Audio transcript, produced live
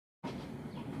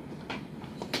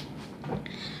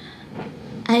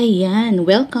Ayan,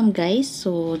 welcome guys.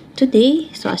 So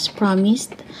today, as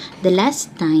promised the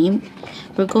last time,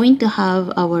 we're going to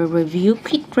have our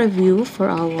quick review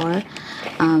for our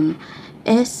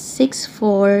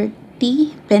S640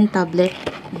 Pentablet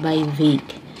by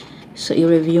VEIKK. So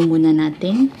i-review muna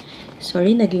natin.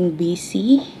 Sorry, naging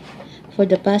busy for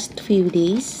the past few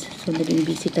days. So naging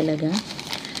busy talaga.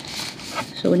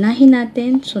 So unahin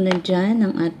natin, so nandyan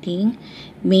ang ating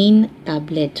main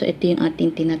tablet. So ito yung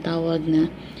ating tinatawag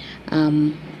na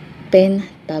pen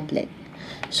tablet.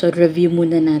 So review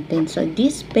muna natin. So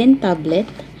this pen tablet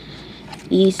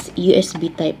is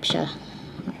USB type siya.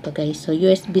 Ito guys. So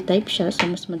USB type siya. So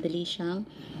mas madali siyang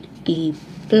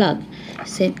i-plug.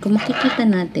 So kung makikita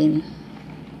natin,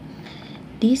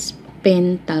 this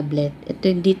pen tablet, ito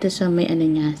dito sa may ano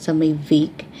niya, sa may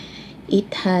VEIKK,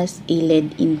 it has a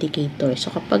LED indicator.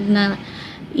 So kapag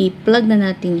i-plug na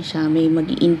natin siya, may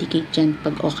mag-i-indicate dyan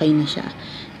pag okay na siya.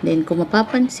 Then, kung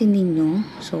mapapansin ninyo,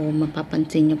 so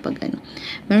mapapansin nyo pag ano,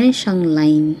 meron siyang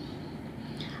line,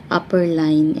 upper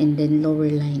line, and then lower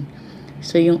line.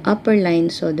 So, yung upper line,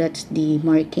 so that's the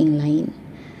marking line.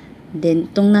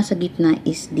 Then, itong nasa gitna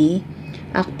is the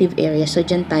active area. So,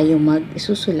 dyan tayo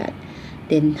mag-susulat.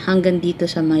 Then, hanggang dito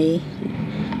sa may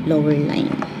lower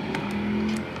line.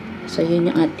 So,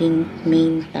 yun yung ating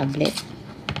main tablet.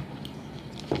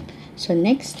 So,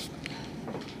 next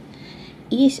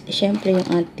is, syempre, yung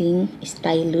ating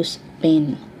stylus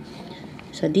pen.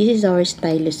 So, this is our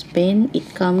stylus pen.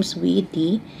 It comes with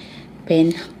the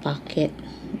pen pocket.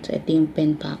 So, ito yung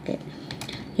pen pocket.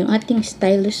 Yung ating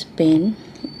stylus pen,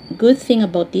 good thing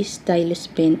about this stylus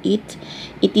pen, it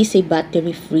is a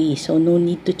battery free. So, no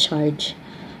need to charge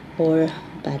or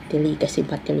battery kasi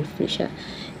battery free siya.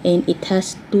 And it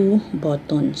has 2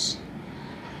 buttons.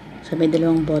 So, may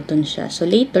dalawang buttons siya. So,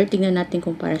 later, tingnan natin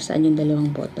kung para saan yung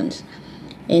dalawang buttons.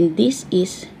 And this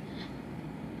is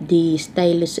the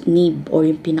stylus nib or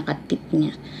yung pinakatip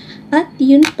niya. At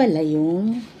yun pala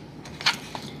yung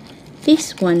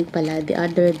this one pala, the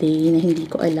other day na hindi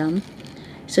ko alam.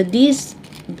 So, these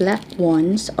black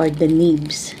ones are the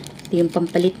nibs. Ito yung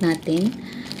pampalit natin.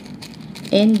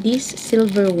 And this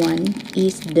silver one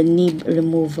is the nib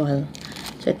removal.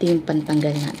 So, ito yung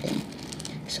pantanggal natin.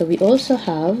 So, we also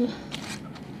have,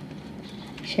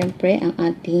 syempre, ang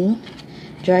ating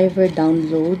driver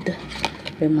download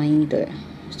reminder.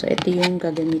 So, ito yung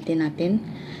gagamitin natin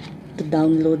to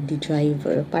download the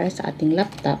driver para sa ating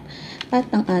laptop at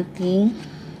ang ating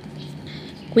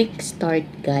quick start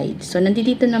guide. So,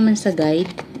 nandito naman sa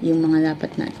guide yung mga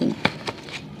dapat nating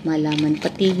malaman.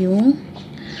 Pati yung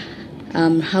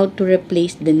how to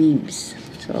replace the nibs.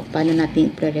 So, paano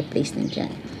natin i-replace na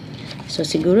dyan. So,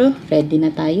 siguro, ready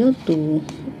na tayo to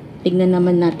tignan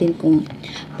naman natin kung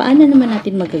paano naman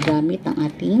natin magagamit ang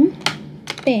ating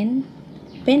pen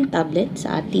tablet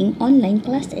sa ating online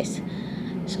classes.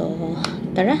 So,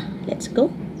 tara, let's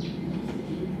go!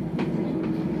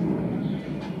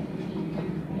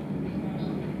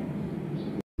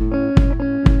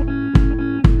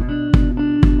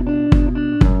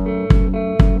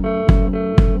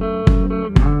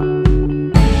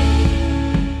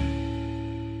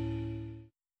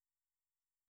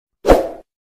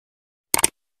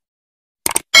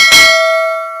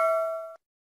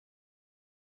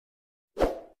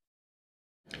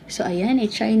 So, ayan,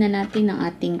 i-try na natin ang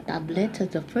ating tablet. So,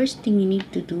 the first thing you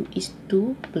need to do is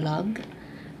to plug.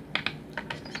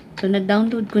 So,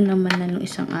 na-download ko naman na nung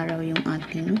isang araw yung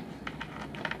ating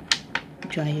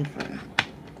driver.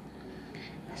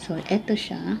 So, eto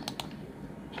siya.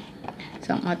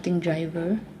 So, ang ating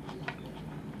driver.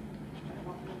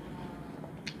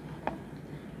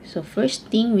 So, first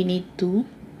thing we need to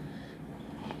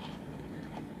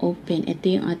open. Ito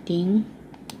yung ating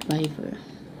driver.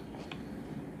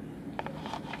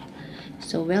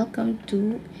 So, welcome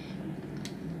to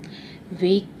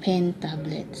VEIKK pen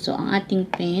tablet. So, ang ating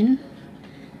pen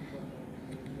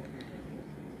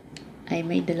ay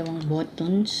may dalawang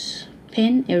buttons.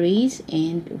 Pen, erase,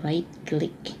 and right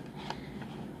click.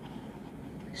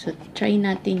 So, try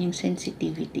natin yung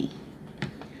sensitivity.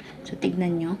 So,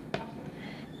 tignan nyo.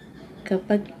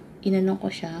 Kapag inano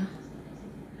ko siya,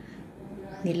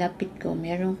 nilapit ko,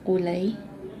 merong kulay.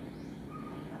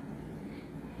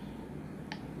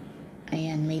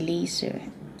 Ayan, may laser.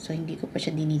 So, hindi ko pa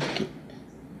siya dinidikit.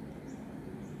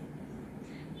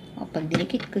 O, pag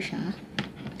dinikit ko siya,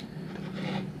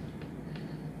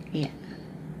 ayan.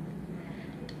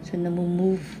 So,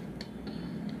 namumove.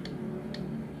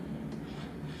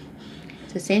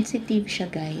 So, sensitive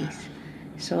siya, guys.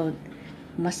 So,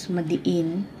 mas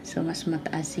madiin. So, mas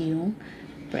mataas yung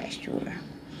pressure.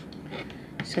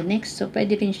 So, next, so,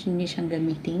 pwede rin niyo siyang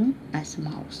gamitin as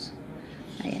mouse.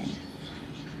 Ayan.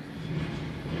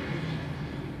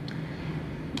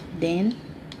 Then,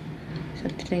 so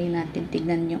try natin,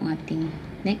 tignan yung ating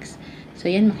next. So,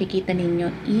 yan, makikita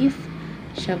ninyo if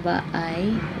siya ba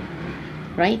ay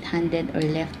right-handed or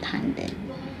left-handed.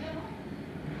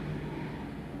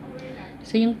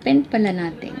 So, yung pen pala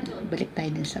natin, balik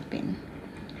tayo dun sa pen.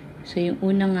 So, yung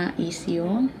una nga is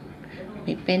yung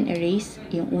may pen erase,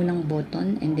 yung unang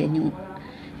button, and then yung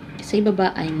sa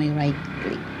ibaba ay may right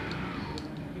click.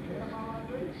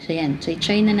 So, yan. So,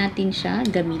 i-try na natin siya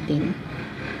gamitin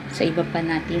sa iba pa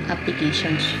nating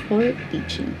applications for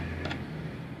teaching.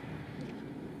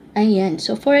 Ayan.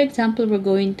 So, for example, we're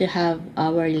going to have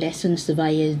our lessons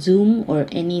via Zoom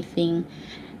or anything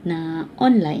na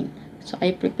online. So,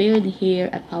 I prepared here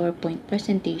a PowerPoint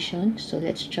presentation. So,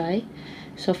 let's try.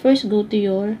 So, first go to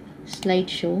your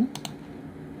slideshow.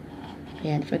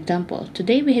 Ayan. For example,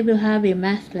 today we will have a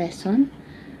math lesson.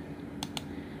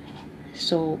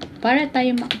 So, para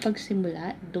tayo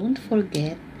makapagsimula, don't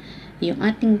forget yung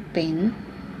ating pen.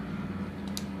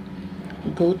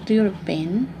 Go to your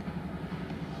pen.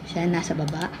 Siya, nasa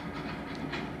baba.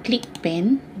 Click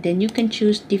pen. Then, you can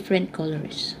choose different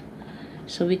colors.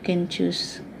 So, we can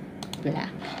choose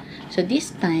black. So,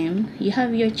 this time, you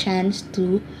have your chance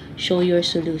to show your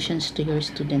solutions to your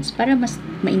students para mas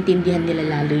maintindihan nila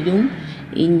lalo yung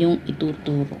inyong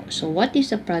ituturo. So, what is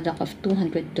the product of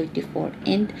 234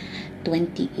 and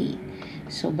 28?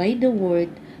 So, by the word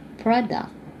product,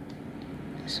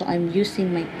 so I'm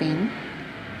using my pen.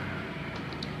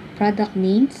 Product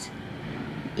means,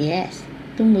 yes,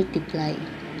 to multiply.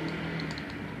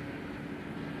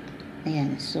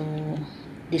 Ayan, so,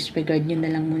 disregard nyo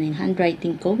na lang muna yung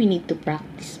handwriting ko. We need to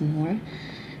practice more.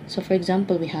 So, for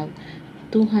example, we have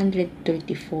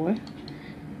 234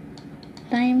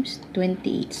 times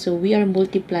 28. So, we are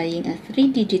multiplying a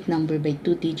 3-digit number by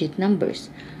 2-digit numbers.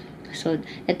 So,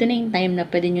 ito na yung time na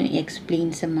pwede nyo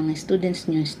i-explain sa mga students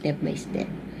nyo step by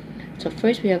step. So,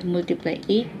 first, we have multiply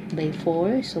 8 by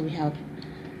 4. So, we have,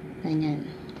 ganyan.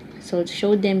 So,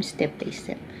 show them step by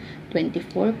step.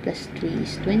 24 plus 3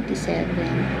 is 27.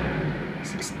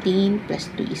 16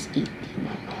 plus 2 is 18.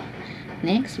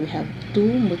 Next, we have 2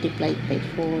 multiplied by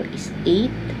 4 is 8,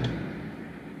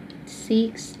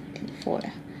 6, and 4.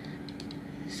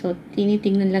 So,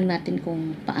 tinitingnan lang natin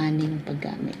kung paano yung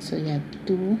paggamit. So, you have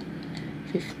 2,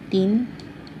 15.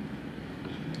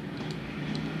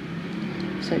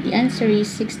 So, the answer is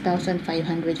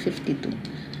 6,552.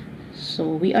 So,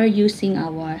 we are using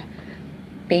our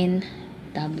pen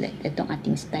tablet. Itong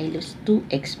ating stylus to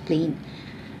explain.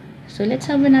 So, let's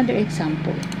have another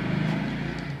example.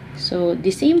 So, the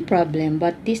same problem,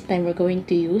 but this time we're going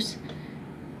to use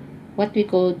what we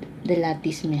call the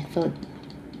lattice method.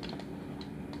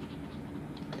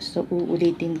 So,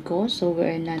 uulitin ko. So,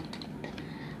 we're not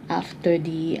after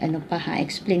the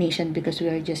explanation because we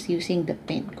are just using the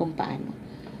pen kung paano.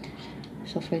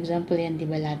 So, for example, yan, di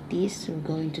ba lattice? We're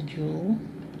going to draw.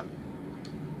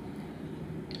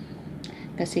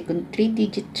 Kasi kung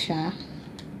 3-digit siya,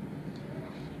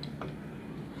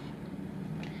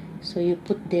 so you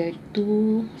put there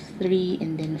 2, 3,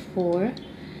 and then 4,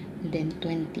 and then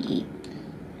 28.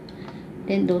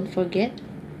 Then, don't forget,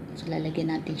 so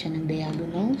lalagyan natin siya ng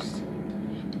diagonals.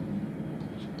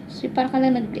 So, para ka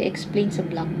lang nag-explain sa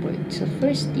blackboard. So,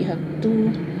 first, you have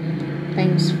 2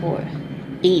 times 4,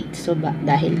 8. So,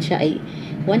 dahil siya ay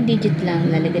 1 digit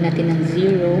lang, lalagyan natin ng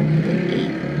 0, then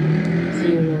 8,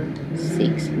 0,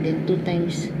 6, and then 2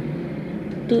 times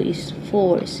 2 is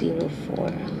 4, 0,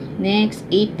 4. Next,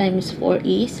 8 times 4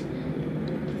 is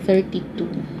 32.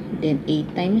 Then,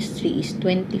 8 times 3 is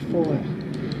 24.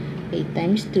 8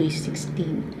 times 2 is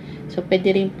 16. So,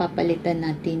 pwede rin papalitan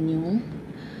natin yung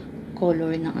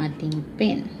color ng ating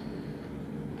pen.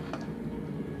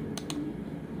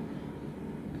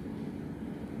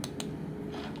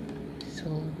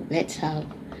 So, let's have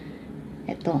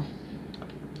ito.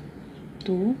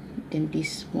 2. Then,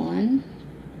 this one.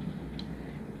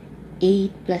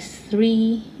 8 plus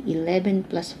 3, 11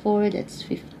 plus 4, that's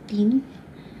 15.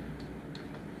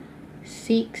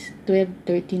 6, 12,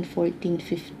 13, 14,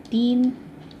 15.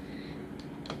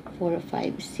 4,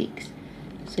 5, 6.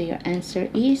 So, your answer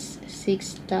is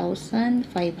 6,552.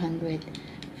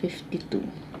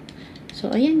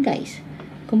 So, ayan guys.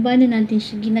 Kung paano natin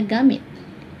siya ginagamit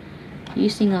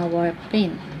using our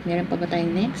pen. Meron pa ba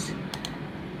tayong next?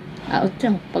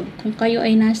 Kung kayo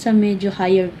ay nasa medyo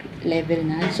higher level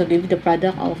na, so give the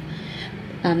product of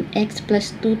x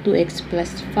plus 2 to x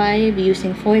plus 5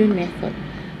 using FOIL method.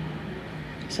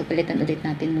 So, palitan ulit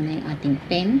natin muna yung ating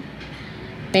pen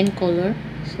color.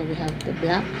 So, we have the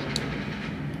black.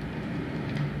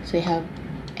 So, we have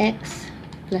x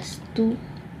plus 2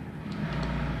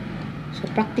 So,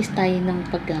 practice tayo ng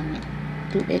paggamit.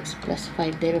 2x plus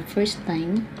 5. The first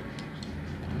time.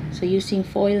 So, using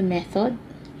FOIL method.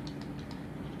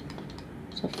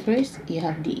 So, first, you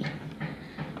have the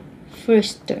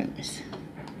first terms.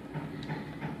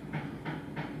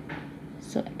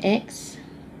 So, x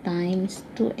times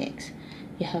 2x.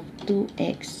 You have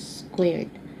 2x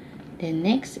squared. Then,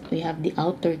 next, we have the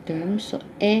outer terms. So,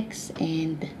 x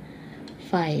and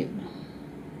 5.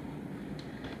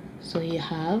 So, you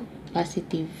have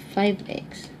positive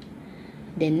 5x.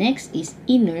 Then, next is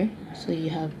inner. So, you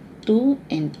have 2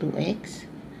 and 2x.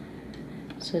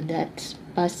 So, that's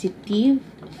positive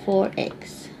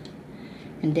 4x.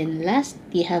 And then, last,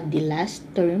 you have the last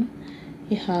term.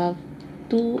 You have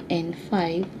 2 and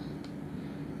 5.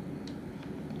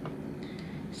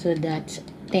 So, that's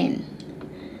 10.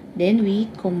 Then, we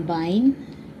combine.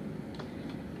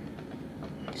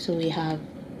 So, we have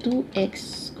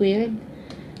 2x squared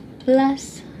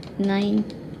plus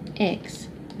 9x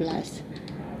plus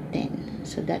 10.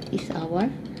 So, that is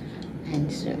our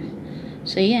answer.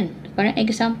 So, yan. Parang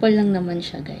example lang naman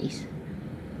siya, guys.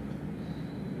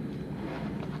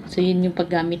 So, yun yung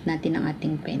paggamit natin ng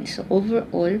ating pen. So,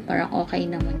 overall, parang okay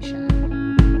naman siya.